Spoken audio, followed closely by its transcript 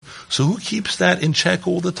So who keeps that in check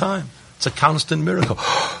all the time? It's a constant miracle.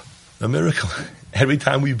 A miracle. Every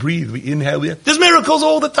time we breathe, we inhale, there's miracles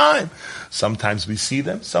all the time. Sometimes we see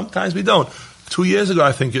them, sometimes we don't. 2 years ago,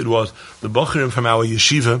 I think it was, the Bochurim from our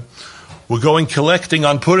yeshiva were going collecting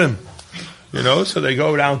on Purim. So they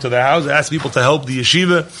go around to the house, ask people to help the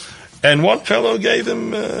yeshiva, and one fellow gave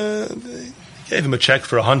him a check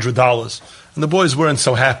for $100. And the boys weren't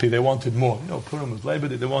so happy, they wanted more. Purim was Labor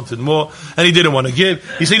Day, they wanted more, and he didn't want to give.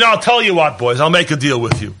 He said, I'll tell you what, boys, I'll make a deal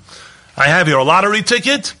with you. I have here a lottery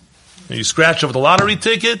ticket, and you scratch over the lottery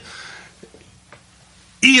ticket.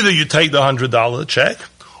 Either you take the $100 check,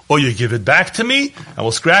 or you give it back to me, and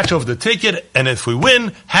we'll scratch over the ticket, and if we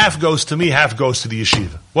win, half goes to me, half goes to the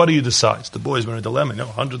yeshiva. What do you decide? The boys were in a dilemma.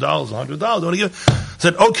 $100, $100. Don't want to give?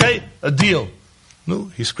 Said, okay, a deal.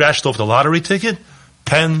 No, he scratched off the lottery ticket,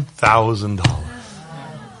 $10,000.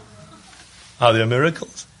 Are there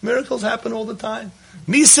miracles? Miracles happen all the time.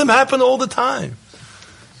 Nisim happen all the time.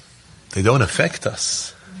 They don't affect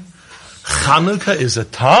us. Chanukah is a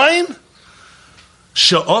time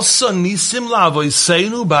she'osa nisim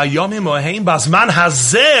la'avoseinu ba'yomim oheim b'zman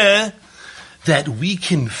hazeh that we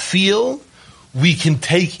can feel, we can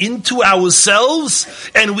take into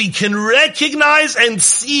ourselves, and we can recognize and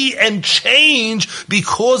see and change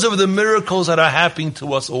because of the miracles that are happening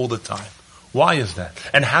to us all the time. Why is that?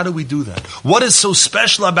 And how do we do that? What is so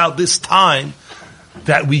special about this time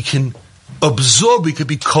that we can absorb, we could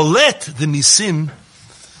be collet the nisim,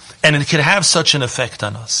 and it can have such an effect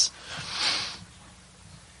on us?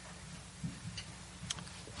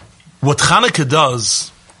 What Chanukah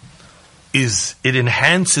does is it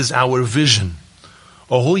enhances our vision.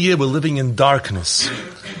 A whole year we're living in darkness.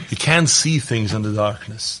 You can't see things in the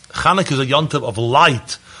darkness. Chanukah is a yontiv of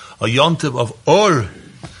light, a yontiv of or.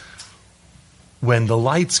 When the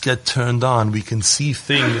lights get turned on, we can see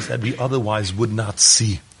things that we otherwise would not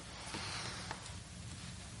see.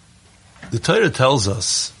 The Torah tells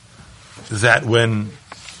us that when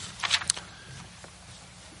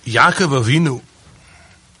Yaakov Avinu,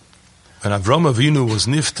 when Avram Avinu was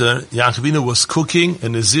nifter, Yaakov Avinu was cooking a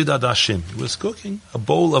nezid adashim. He was cooking a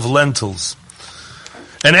bowl of lentils.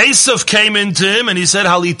 And Esav came into him and he said,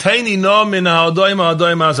 Haliteini no min ha'adoim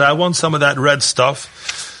ha'adoim hazeh. I want some of that red stuff.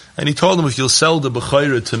 And he told him, if you'll sell the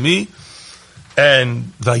bechayra to me,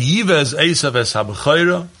 and vayivez Esav es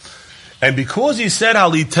ha-bechayra, and because he said,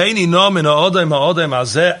 Haliteini no min ha'adoim ha'adoim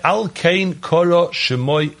hazeh, al kein koro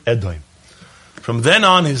shemoy Edom. From then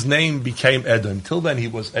on, his name became Edom. Till then, he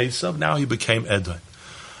was Esav. Now he became Edom.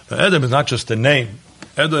 Now, Edom is not just a name.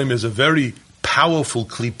 Edom is a very powerful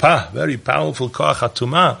klipa, very powerful koach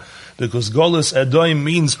hatumah, because Golus Edom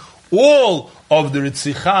means all of the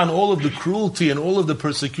ritzicha and all of the cruelty and all of the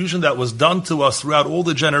persecution that was done to us throughout all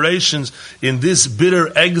the generations in this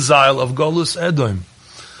bitter exile of Golus Edom.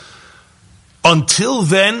 Until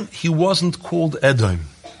then, he wasn't called Edom.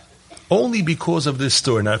 Only because of this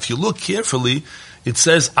story. Now, if you look carefully, it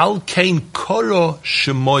says, Al Kain Koro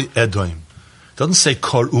Shemoy Edom. It doesn't say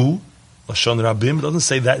Koru, Lashon Rabim. It doesn't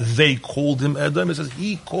say that they called him Edom. It says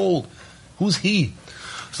he called. Who's he?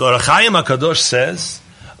 So Rachayim HaKadosh says,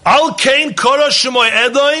 Al Kain Koro Shemoy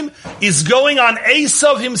Edom is going on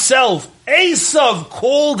Esav himself. Esav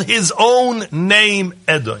called his own name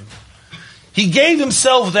Edom. He gave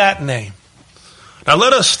himself that name. Now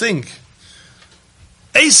let us think.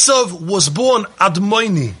 Esav was born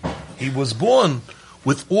Admoini. He was born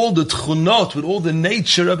with all the tchunot, with all the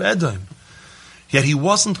nature of Edom. Yet he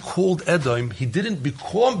wasn't called Edom. He didn't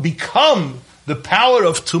become the power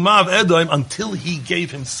of Tumah of Edom until he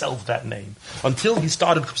gave himself that name. Until he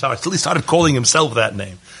started calling himself that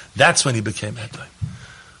name. That's when he became Edom.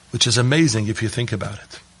 Which is amazing if you think about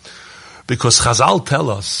it. Because Chazal tell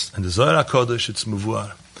us, and the Zohar HaKodesh, it's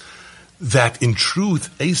Mevuar, that in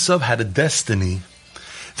truth, Esav had a destiny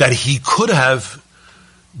that he could have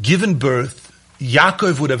given birth.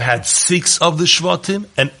 Yaakov would have had 6 of the Shvatim,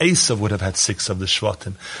 and Esav would have had 6 of the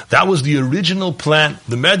Shvatim. That was the original plan.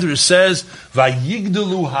 The Medrash says,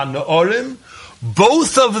 Vayigdelu ha'na'orim.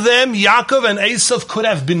 Both of them, Yaakov and Esav, could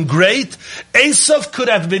have been great. Esav could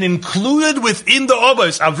have been included within the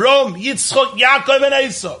Avos. Avram, Yitzchak, Yaakov, and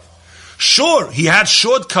Esav. Sure, he had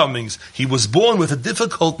shortcomings. He was born with a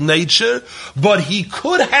difficult nature, but he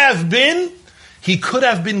could have been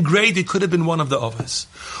great. He could have been one of the others.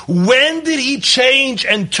 When did he change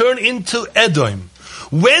and turn into Edom?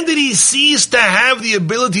 When did he cease to have the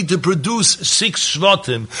ability to produce 6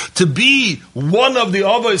 Shvatim, to be one of the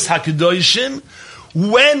others Hakedoshim?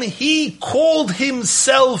 When he called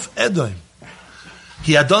himself Edom.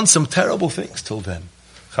 He had done some terrible things till then.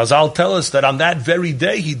 Chazal tell us that on that very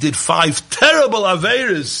day he did 5 terrible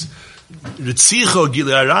Averis Ritzicho,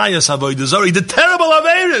 Gilei Arayos, Avodah Zarah, the terrible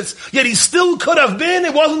Averis. Yet he still could have been,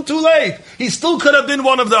 it wasn't too late. He still could have been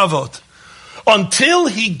one of the Avot. Until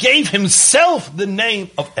he gave himself the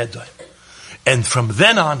name of Edom. And from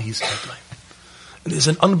then on, he's Edom. And there's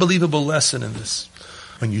an unbelievable lesson in this.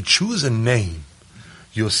 When you choose a name,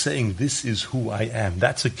 you're saying, this is who I am.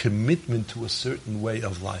 That's a commitment to a certain way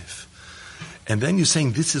of life. And then you're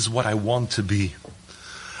saying, this is what I want to be.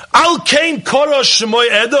 Al Kain Korah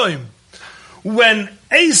Shemoy Edom. When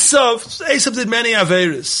Esav did many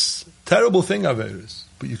Averis. Terrible thing, Averis.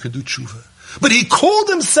 But you could do tshuva. But he called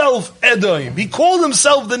himself Edom. He called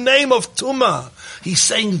himself the name of Tumah. He's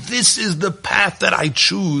saying, this is the path that I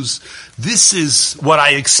choose. This is what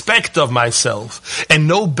I expect of myself. And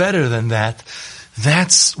no better than that.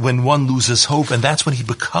 That's when one loses hope, and that's when he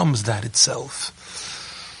becomes that itself.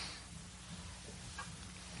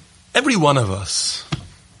 Every one of us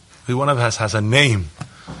has a name.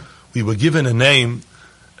 We were given a name.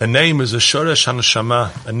 A name is a shoresh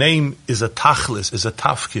haneshama. A name is a tachlis, is a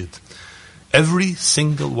tafkid. Every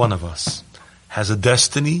single one of us has a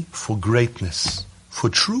destiny for greatness, for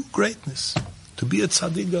true greatness, to be a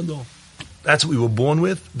tzaddik gadol. That's what we were born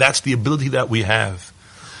with. That's the ability that we have.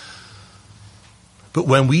 But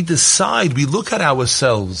when we decide, we look at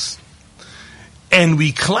ourselves and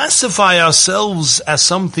we classify ourselves as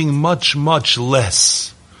something much, much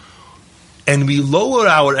less, and we lower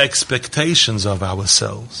our expectations of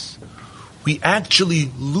ourselves, we actually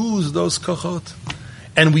lose those kochot,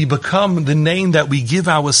 and we become the name that we give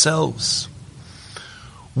ourselves.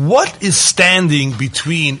 What is standing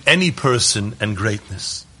between any person and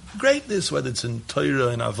greatness? Greatness, whether it's in Torah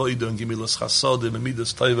and Avodah and Gemilas Chasadim and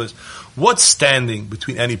Midas Tovos, what's standing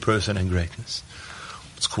between any person and greatness?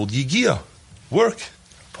 It's called Yigia, work.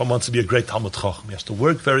 One wants to be a great Talmud Chacham. He has to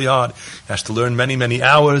work very hard. He has to learn many, many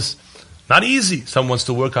hours. Not easy. Someone wants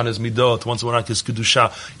to work on his midot, wants to work on his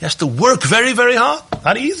kedusha. He has to work very, very hard.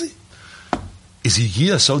 Not easy. Is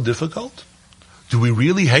Yigia so difficult? Do we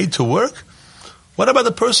really hate to work? What about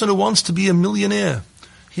the person who wants to be a millionaire?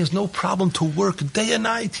 He has no problem to work day and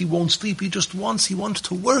night. He won't sleep. He wants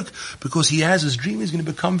to work because he has his dream. He's going to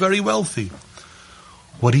become very wealthy.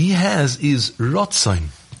 What he has is ratzon.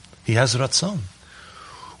 He has ratzon.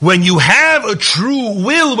 When you have a true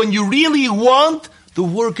will, when you really want, the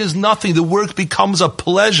work is nothing. The work becomes a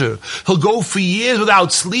pleasure. He'll go for years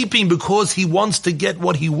without sleeping because he wants to get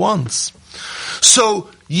what he wants. So,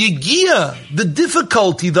 Yigia, the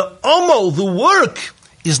difficulty, the amal, the work,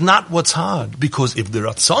 is not what's hard. Because if the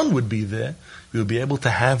ratzon would be there, we would be able to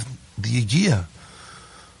have the Yigia.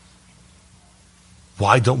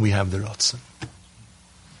 Why don't we have the ratzon?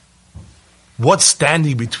 What's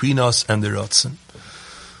standing between us and the ratzon?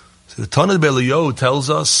 So the Tanit Beliyahu tells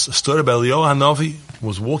us, a story about Eliyahu Hanavi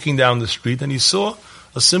was walking down the street and he saw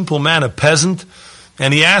a simple man, a peasant,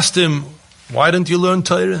 and he asked him, why don't you learn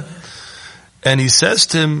Torah? And he says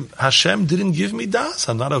to him, Hashem didn't give me das.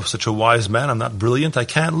 I'm not such a wise man. I'm not brilliant. I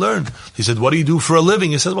can't learn. He said, what do you do for a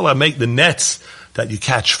living? He said, well, I make the nets that you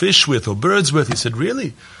catch fish with or birds with. He said,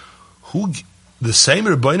 really? The same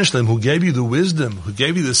Rebbeinu Shalom who gave you the wisdom, who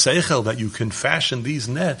gave you the seichel that you can fashion these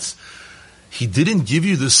nets, he didn't give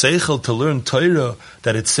you the seichel to learn Torah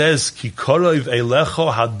that it says, Ki korov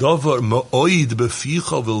eilecha hadavar ma'oid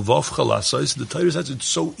beficha v'lvavcha la'asos. The Torah says it's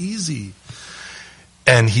so easy.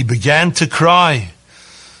 And he began to cry.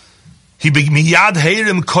 Miyad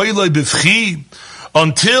heirim koiloi b'fchi,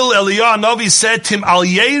 until Eliyahu Hanavi said to him, Al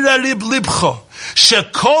yeira lib libcha,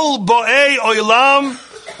 shekol bo'ei oilam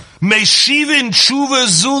meishivin tshuva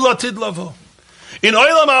zula tidlavo. In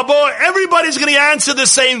Olam Haba, everybody's going to answer the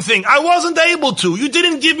same thing. I wasn't able to. You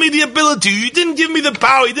didn't give me the ability. You didn't give me the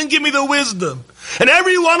power. You didn't give me the wisdom. And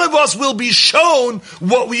every one of us will be shown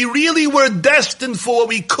what we really were destined for, what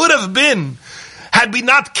we could have been, had we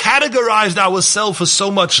not categorized ourselves as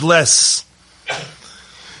so much less.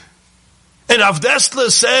 And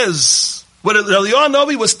Avdesla says, what Eliyahu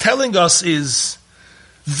Hanavi was telling us is,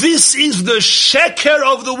 this is the sheker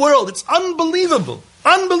of the world. It's unbelievable.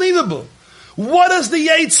 Unbelievable. What does the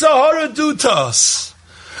Yetzer Hara do to us?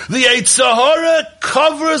 The Yetzer Hara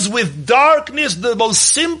covers with darkness the most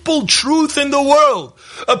simple truth in the world.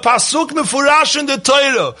 A pasuk mefurash in the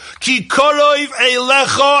Torah. Ki korov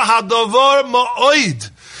eilecha hadavar ma'oid.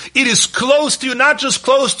 It is close to you, not just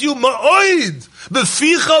close to you, ma'oid.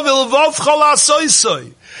 Beficha v'lvavcha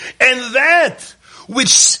la'asoisoi. And that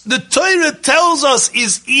which the Torah tells us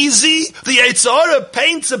is easy, the Yetzer Hara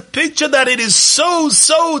paints a picture that it is so,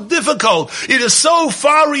 so difficult. It is so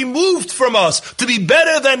far removed from us to be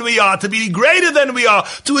better than we are, to be greater than we are,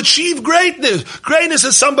 to achieve greatness. Greatness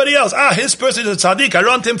is somebody else. His person is a tzaddik. I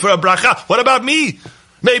run to him for a bracha. What about me?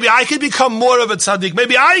 Maybe I could become more of a tzaddik.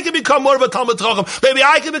 Maybe I could become more of a Talmid Chacham. Maybe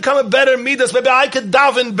I could become a better midas. Maybe I could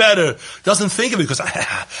daven better. Doesn't think of it because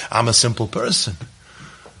I'm a simple person.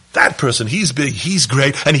 That person, he's big, he's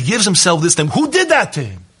great, and he gives himself this thing. Who did that to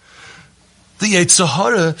him? The Yetzer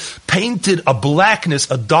Hara painted a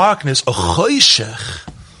blackness, a darkness, a choshech.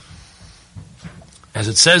 As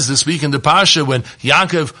it says this week in the Parsha, when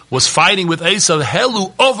Yaakov was fighting with Esav,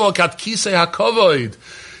 Helu ovok at kisei hakovoid.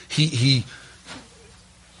 He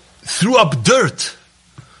threw up dirt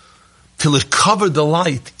till it covered the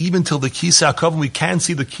light, even till the kisei hakovoid. We can't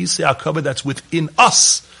see the kisei hakovoid that's within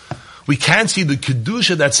us. We can't see the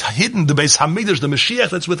Kedusha that's hidden, the Beis Hamikdash, the Mashiach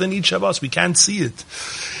that's within each of us. We can't see it.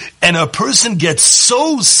 And a person gets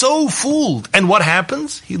so fooled. And what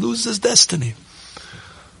happens? He loses his destiny.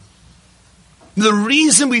 The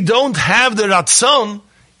reason we don't have the Ratzon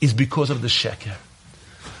is because of the Sheker.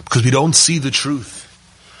 Because we don't see the truth.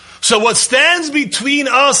 So what stands between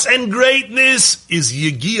us and greatness is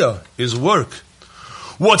Yegiyah, is work.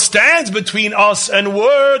 What stands between us and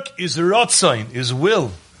work is Ratzon, is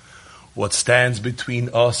will. What stands between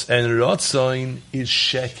us and Ratzon is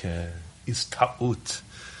Sheker, is Ta'ut,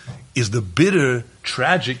 is the bitter,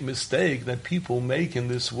 tragic mistake that people make in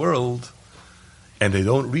this world. And they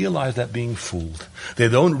don't realize that being fooled. They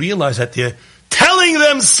don't realize that they're telling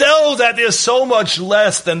themselves that they're so much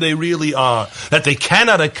less than they really are. That they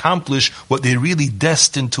cannot accomplish what they're really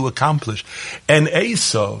destined to accomplish. And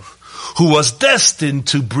Esav, who was destined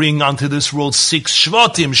to bring onto this world 6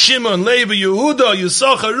 Shvatim, Shimon, Levi, Yehuda,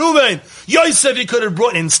 Yisachar, Reuven, Yosef he could have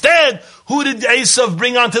brought. Instead, who did Esav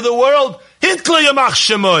bring onto the world? Hitler Yamach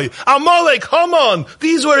Shemoy, Amalek, Haman.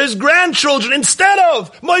 These were his grandchildren instead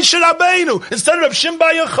of Moshe Rabbeinu, instead of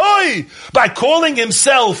Shimba Yochai. By calling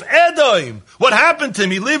himself Edom, what happened to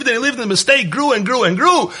him? He lived in the mistake, grew and grew and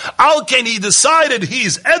grew. Alken, he decided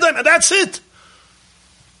he's Edom, and that's it.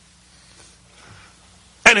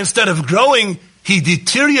 And instead of growing, he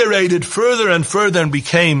deteriorated further and further and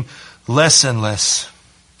became less and less.